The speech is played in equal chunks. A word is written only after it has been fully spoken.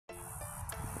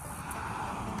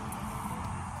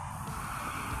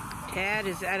Dad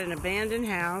is at an abandoned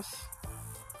house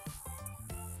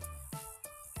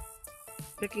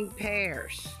picking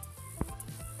pears.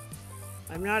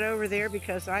 I'm not over there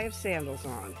because I have sandals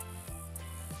on,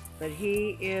 but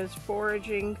he is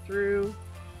foraging through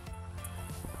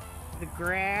the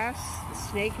grass, the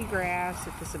snaky grass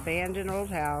at this abandoned old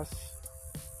house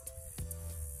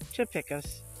to pick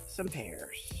us some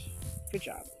pears. Good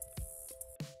job.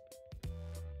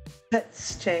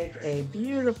 Let's take a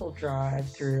beautiful drive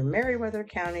through Meriwether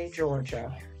County,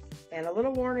 Georgia. And a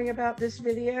little warning about this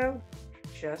video,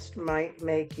 just might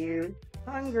make you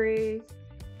hungry.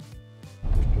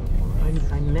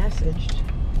 I messaged.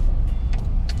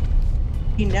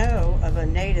 We know of a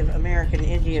Native American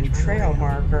Indian trail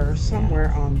marker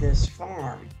somewhere on this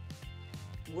farm.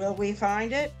 Will we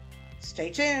find it? Stay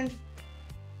tuned.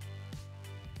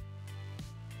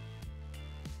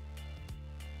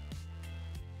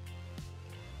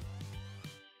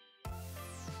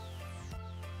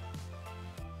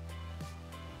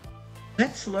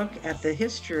 Let's look at the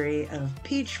history of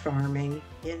peach farming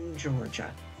in Georgia.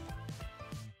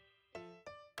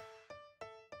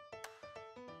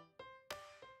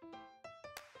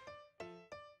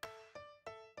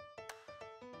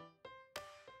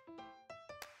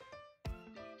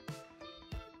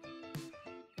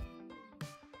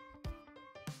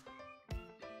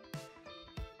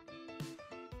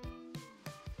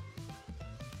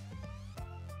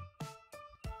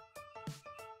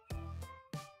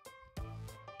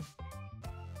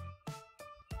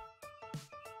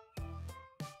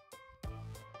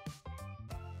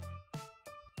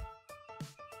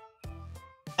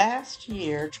 Last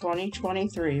year,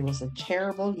 2023, was a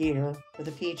terrible year for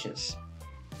the peaches.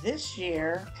 This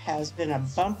year has been a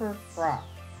bumper crop.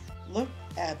 Look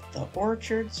at the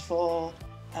orchards full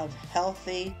of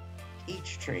healthy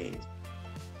peach trees.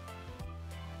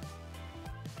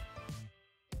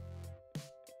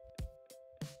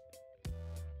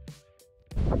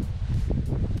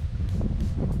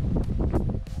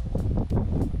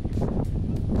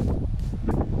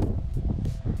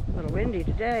 A little windy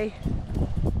today.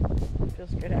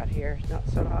 Feels good out here. It's not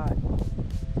so hot.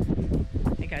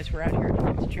 Hey guys, we're out here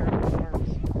at Fitzgerald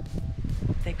Farms.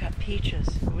 They've got peaches.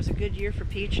 It was a good year for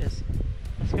peaches.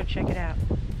 Let's go check it out.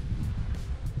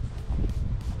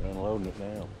 They're unloading it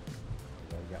now.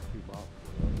 I've got 2 boxes.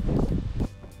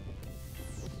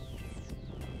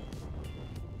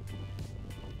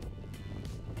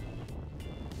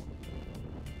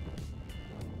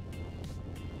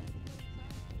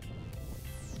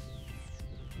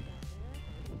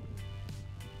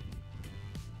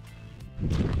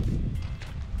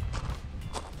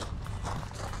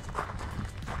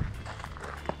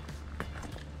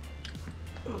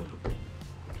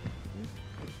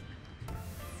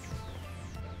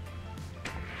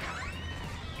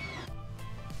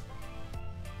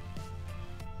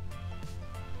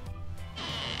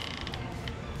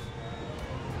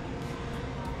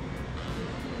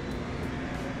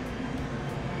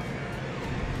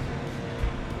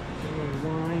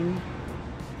 Wine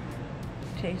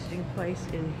tasting place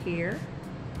in here.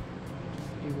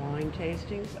 Do wine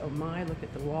tastings. Oh my, look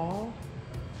at the wall.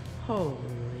 Holy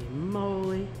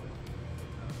moly.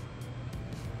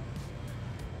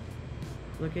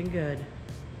 Looking good.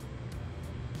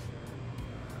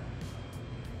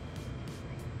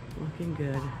 Looking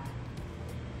good.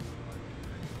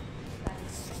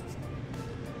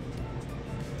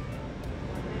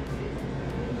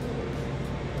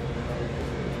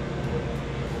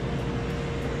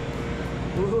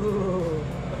 Ooh,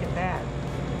 look at that.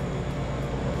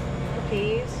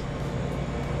 Peas,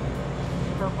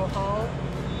 purple hull.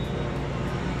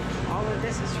 All of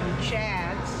this is from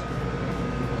Chad's.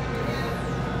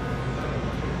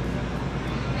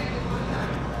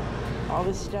 All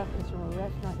this stuff is from a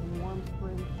restaurant in Warm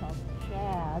Springs called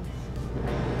Chad's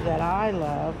that I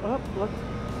love. Oh, look.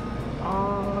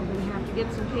 Oh, I'm going to have to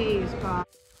get some peas, Pop.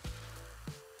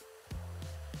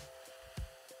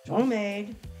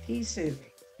 Homemade pea soup.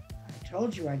 I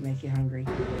told you I'd make you hungry.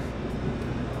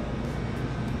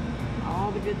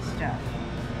 All the good stuff.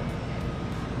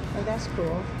 Oh, that's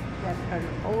cool. Got an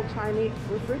old-timey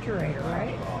refrigerator,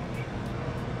 right?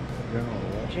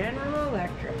 General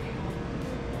Electric.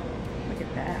 Look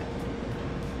at that.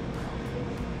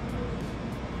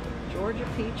 Georgia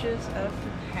peaches of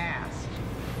the past.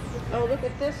 Oh, look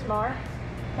at this, Mark.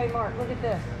 Hey, Mark, look at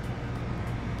this.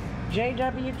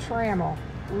 J.W. Trammell,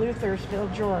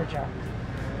 Luthersville, Georgia.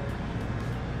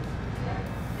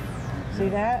 See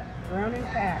that? Grown and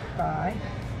packed by.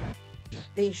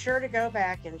 Be sure to go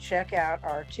back and check out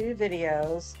our 2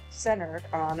 videos centered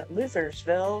on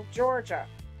Luthersville, Georgia.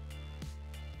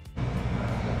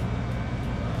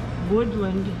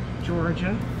 Woodland,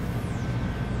 Georgia.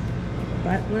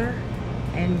 Butler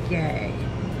and Gay.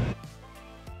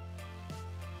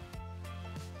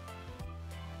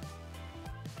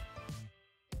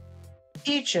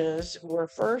 Peaches were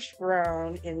first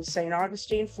grown in St.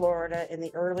 Augustine, Florida in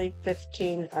the early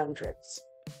 1500s.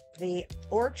 The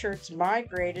orchards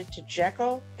migrated to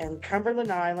Jekyll and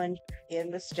Cumberland Island in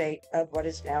the state of what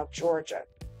is now Georgia,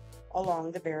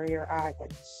 along the Barrier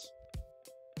Islands.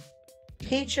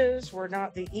 Peaches were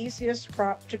not the easiest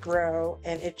crop to grow,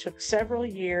 and it took several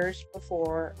years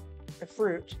before the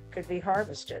fruit could be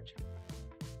harvested.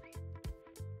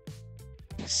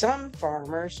 Some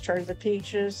farmers turned the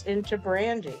peaches into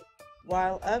brandy,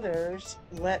 while others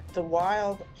let the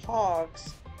wild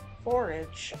hogs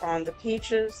forage on the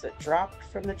peaches that dropped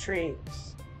from the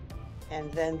trees,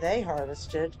 and then they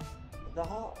harvested the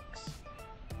hogs.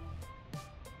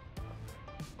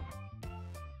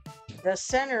 The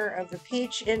center of the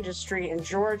peach industry in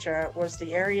Georgia was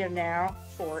the area now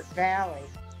Fort Valley.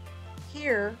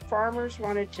 Here, farmers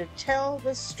wanted to tell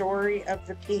the story of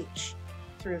the peach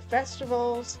through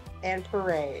festivals and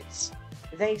parades.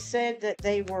 They said that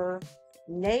they were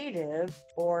native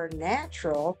or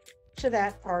natural to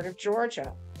that part of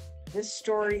Georgia. This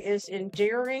story is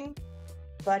endearing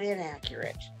but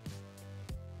inaccurate.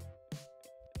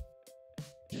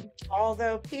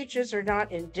 Although peaches are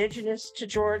not indigenous to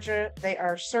Georgia, they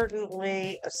are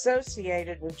certainly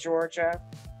associated with Georgia.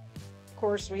 Of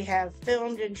course, we have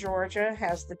Filmed in Georgia,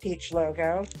 has the peach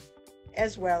logo,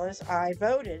 as well as I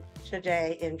Voted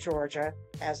Today in Georgia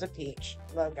has a peach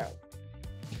logo.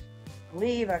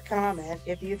 Leave a comment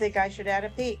if you think I should add a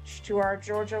peach to our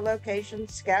Georgia Location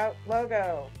Scout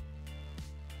logo.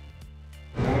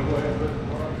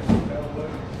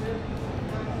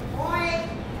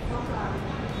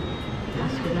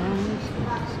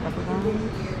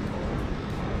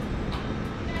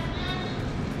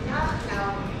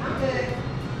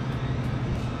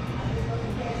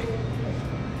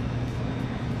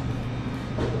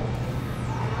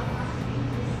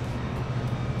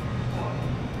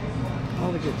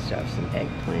 All the good stuff, some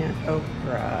eggplant,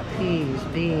 okra, peas,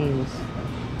 beans,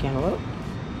 cantaloupe,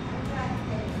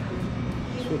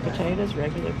 sweet potatoes,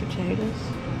 regular potatoes.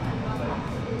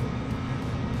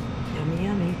 Yummy,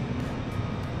 yummy.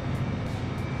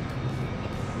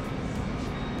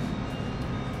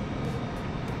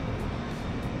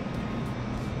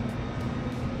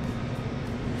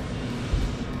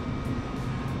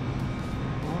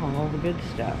 All the good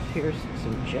stuff. Here's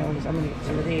some jellies. I'm gonna get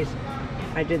some of these.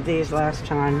 I did these last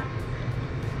time.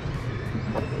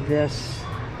 This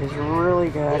is really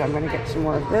good. I'm gonna get some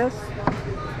more of this.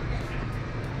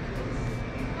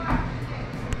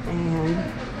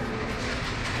 And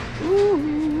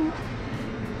ooh.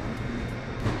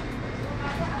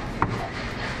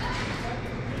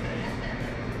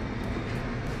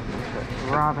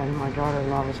 Robin, my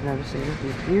daughter-in-law, was noticing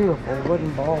these beautiful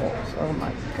wooden bowls. Oh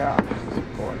my gosh, this is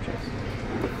gorgeous.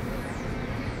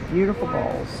 Beautiful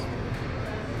bowls.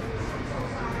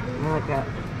 I like that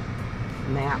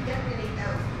map.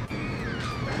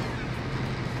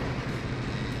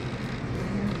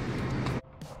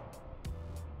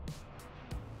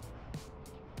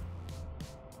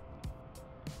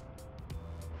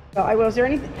 So, is there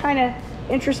any kind of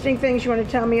interesting things you want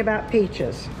to tell me about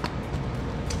peaches?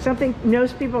 Something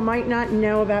most people might not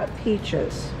know about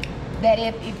peaches. That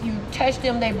if you touch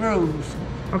them, they bruise.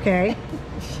 Okay.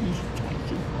 She's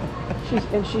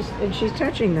She's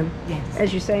touching them. Yes.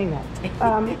 As you're saying that.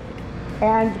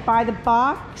 And by the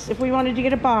box, if we wanted to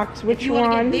get a box, which if you one?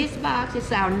 want to get this box,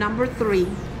 it's our number 3.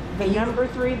 The number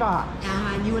 3 box.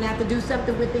 And you will have to do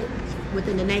something with it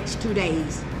within the next 2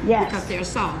 days. Yes. Because they're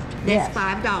soft. That's Yes.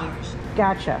 $5.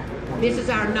 Gotcha. This is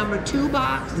our number 2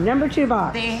 box. Number 2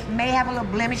 box. They may have a little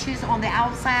blemishes on the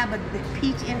outside, but the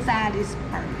peach inside is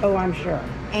perfect. Oh, I'm sure.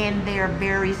 And they're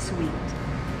very sweet.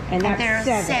 And that's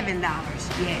they're $7.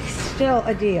 Yes. Still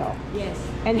a deal. Yes.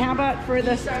 And how about for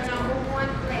the? These are number 1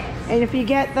 class. And if you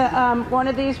get the one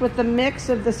of these with the mix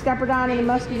of the scupperdine and the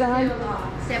muscadine, $7 a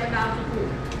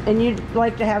quarter. and you'd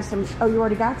like to have some. Oh, you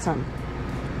already got some.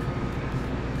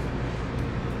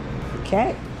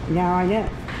 Okay, now I know.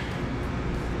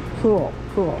 Cool,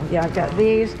 cool. Yeah, I've got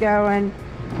these going.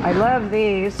 I love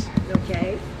these.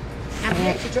 Okay. I'm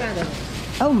going to try those.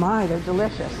 Oh my, they're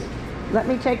delicious. Let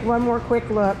me take one more quick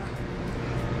look.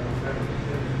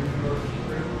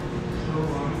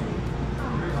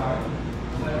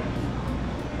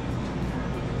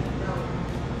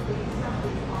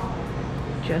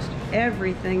 Just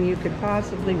everything you could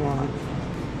possibly want.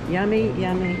 Yummy,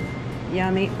 yummy,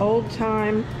 yummy. Old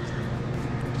time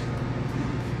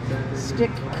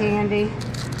stick candy.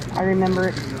 I remember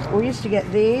it. We used to get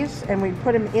these and we'd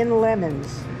put them in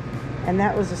lemons, and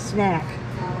that was a snack.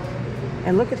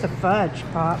 And look at the fudge,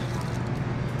 Pop.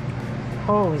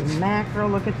 Holy mackerel,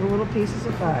 look at the little pieces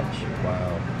of fudge.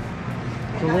 Wow.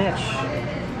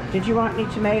 Delish. Did you want any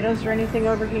tomatoes or anything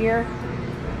over here?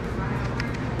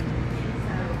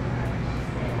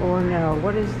 Or no?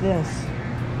 What is this?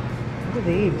 What are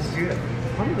these?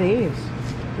 What are these?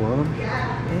 Plums?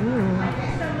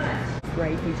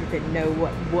 Great, you just didn't know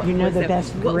what You know was the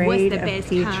best what was grade the of best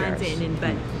peaches.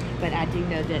 kinds, but I do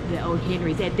know that the old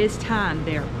Henrys at this time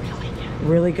they're really good.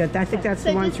 Really good. I think that's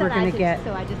the ones we're gonna get.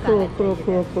 Cool.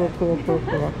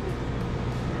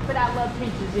 But I love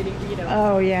peaches, you know.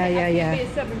 Oh yeah. I can't be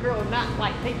a Southern girl and not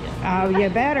like peaches. Oh, you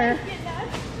better.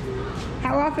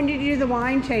 How often do you do the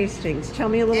wine tastings? Tell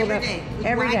me a little bit.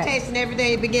 Every day. Wine tasting every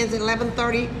day. It begins at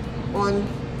 11:30 on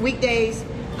weekdays.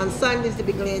 On Sundays, it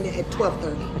begins at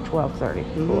 12:30. At 12:30.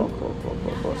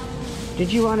 Cool.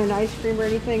 Did you want an ice cream or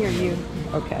anything, or you?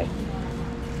 Okay.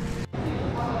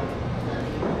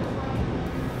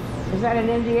 Is that an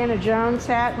Indiana Jones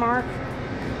hat, Mark?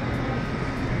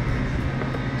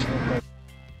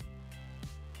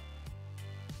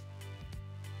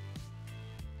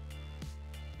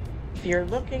 If you're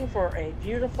looking for a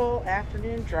beautiful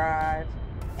afternoon drive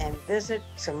and visit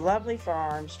some lovely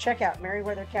farms, check out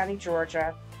Meriwether County,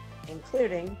 Georgia,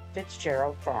 including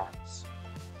Fitzgerald Farms.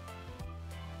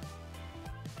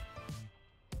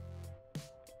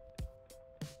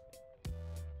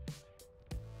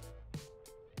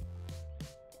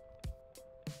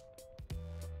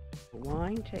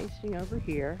 Wine tasting over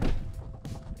here,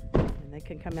 and they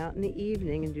can come out in the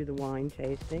evening and do the wine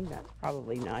tasting. That's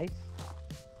probably nice.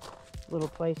 Little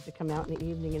place to come out in the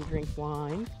evening and drink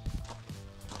wine.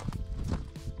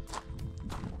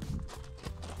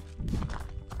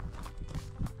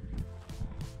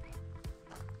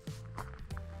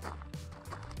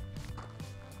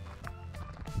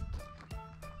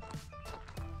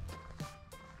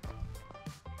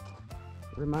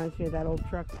 Reminds me of that old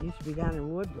truck that used to be down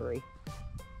in Woodbury.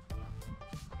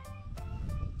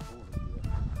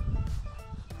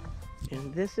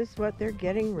 And this is what they're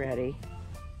getting ready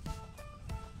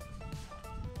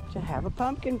to have a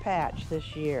pumpkin patch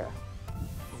this year.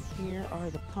 And here are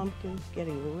the pumpkins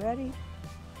getting ready.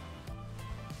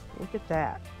 Look at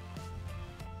that.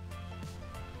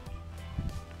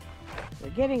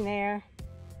 They're getting there.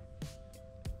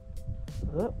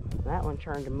 Oop, that one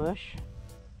turned to mush.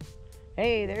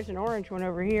 Hey, there's an orange one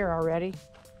over here already.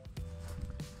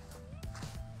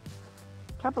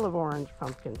 A couple of orange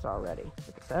pumpkins already.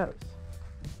 Look at those.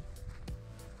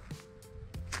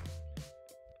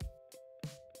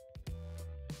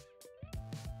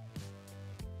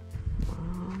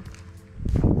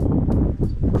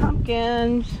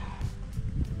 Pumpkins.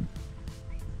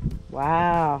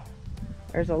 Wow.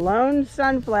 There's a lone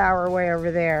sunflower way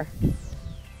over there.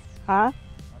 Huh?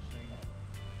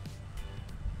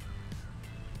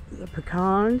 The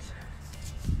pecans.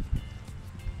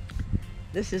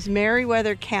 This is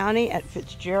Meriwether County at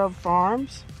Fitzgerald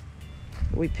Farms.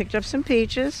 We picked up some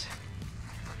peaches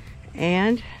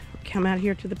and come out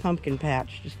here to the pumpkin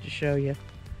patch just to show you.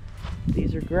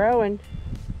 These are growing.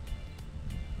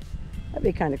 That'd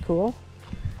be kind of cool.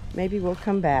 Maybe we'll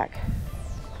come back.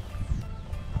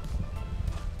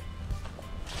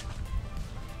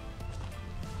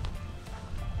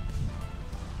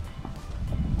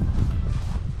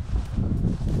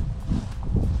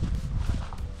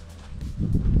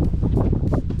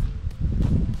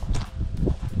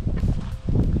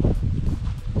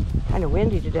 Kind of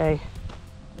windy today.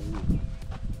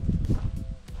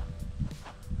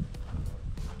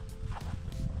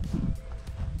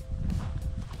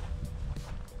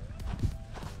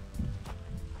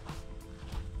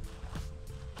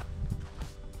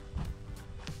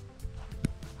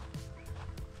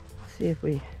 See if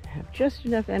we have just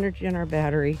enough energy in our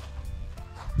battery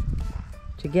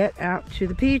to get out to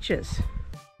the peaches.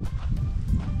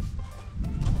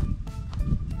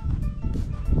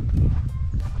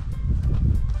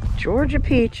 Georgia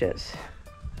peaches.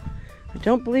 I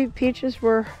don't believe peaches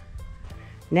were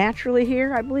naturally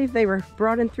here. I believe they were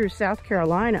brought in through South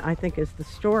Carolina, I think is the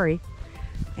story.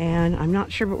 And I'm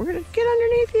not sure, but we're gonna get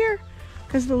underneath here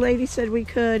because the lady said we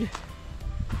could.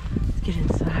 Let's get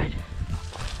inside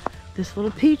this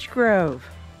little peach grove.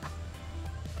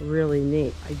 Really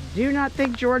neat. I do not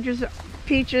think Georgia's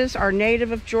peaches are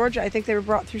native of Georgia. I think they were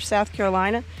brought through South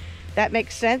Carolina. That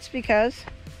makes sense because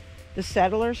the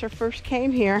settlers who first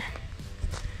came here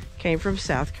came from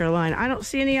South Carolina. I don't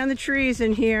see any on the trees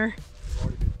in here.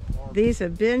 These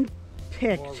have been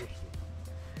picked,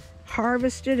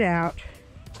 harvested out.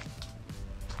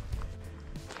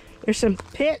 There's some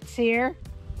pits here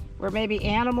where maybe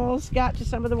animals got to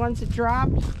some of the ones that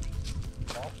dropped.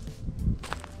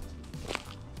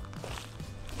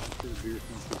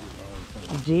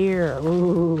 Deer,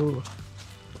 ooh.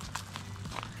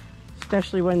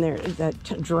 Especially when they're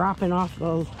dropping off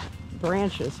those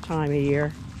branches time of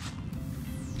year.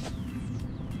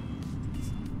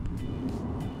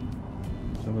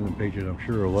 Some of them peaches, I'm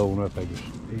sure, are low enough they just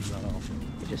feed right off.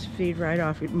 They just feed right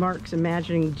off. Mark's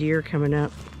imagining deer coming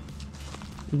up,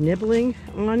 nibbling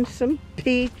on some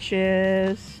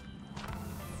peaches.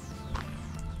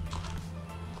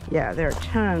 Yeah, there are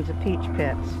tons of peach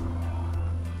pits.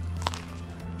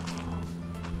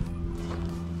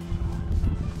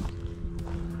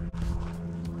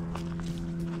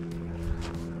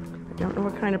 I don't know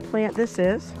what kind of plant this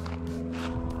is.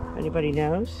 If anybody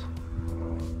knows.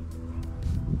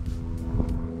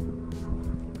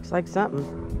 Looks like something.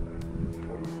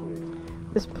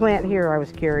 This plant here, I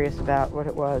was curious about what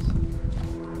it was.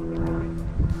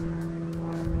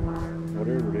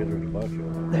 Whatever it is, there's a bunch of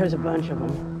them. There's a bunch of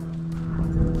them.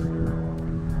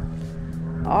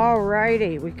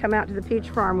 Alrighty, we come out to the peach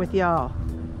farm with y'all.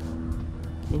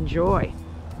 Enjoy.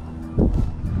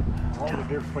 What's the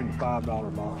difference between the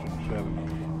 $5 box and the $7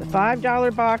 box? The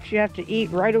 $5 box you have to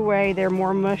eat right away. They're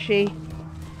more mushy.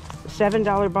 The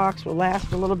 $7 box will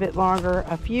last a little bit longer.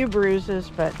 A few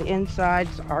bruises, but the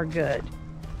insides are good.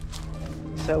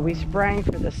 So we sprang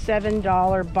for the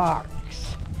 $7 box.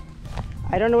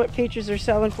 I don't know what peaches are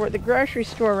selling for at the grocery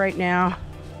store right now,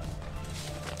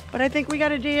 but I think we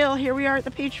got a deal. Here we are at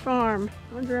the peach farm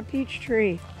under a peach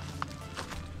tree.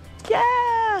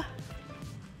 Yeah!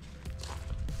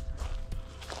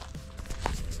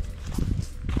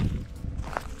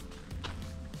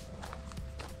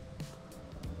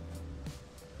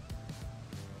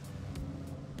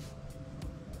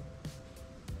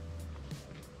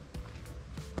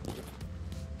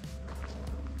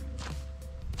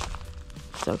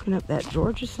 Soaking up that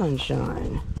Georgia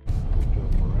sunshine.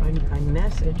 I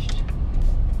messaged.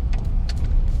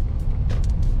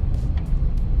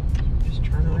 Just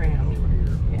turn around.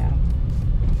 Yeah.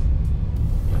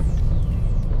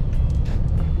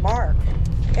 Mark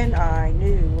and I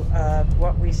knew of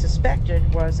what we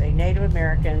suspected was a Native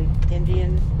American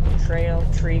Indian Trail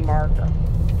tree marker.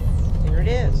 Here it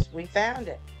is. We found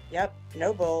it. Yep,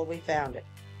 no bull, we found it.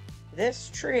 This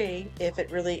tree, if it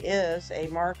really is a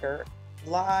marker,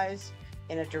 lies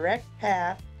in a direct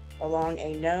path along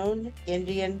a known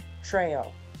Indian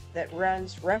trail that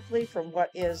runs roughly from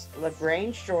what is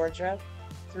LaGrange, Georgia,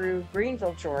 through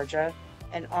Greenville, Georgia,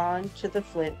 and on to the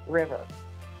Flint River.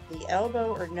 The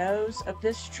elbow or nose of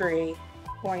this tree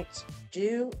points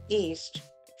due east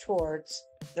towards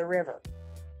the river.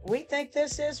 We think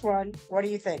this is one. What do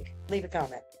you think? Leave a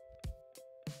comment.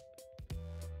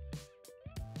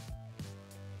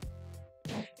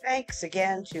 Thanks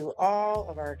again to all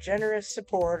of our generous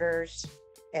supporters,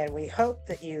 and we hope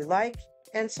that you like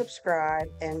and subscribe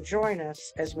and join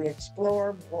us as we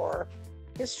explore more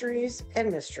histories and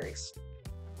mysteries.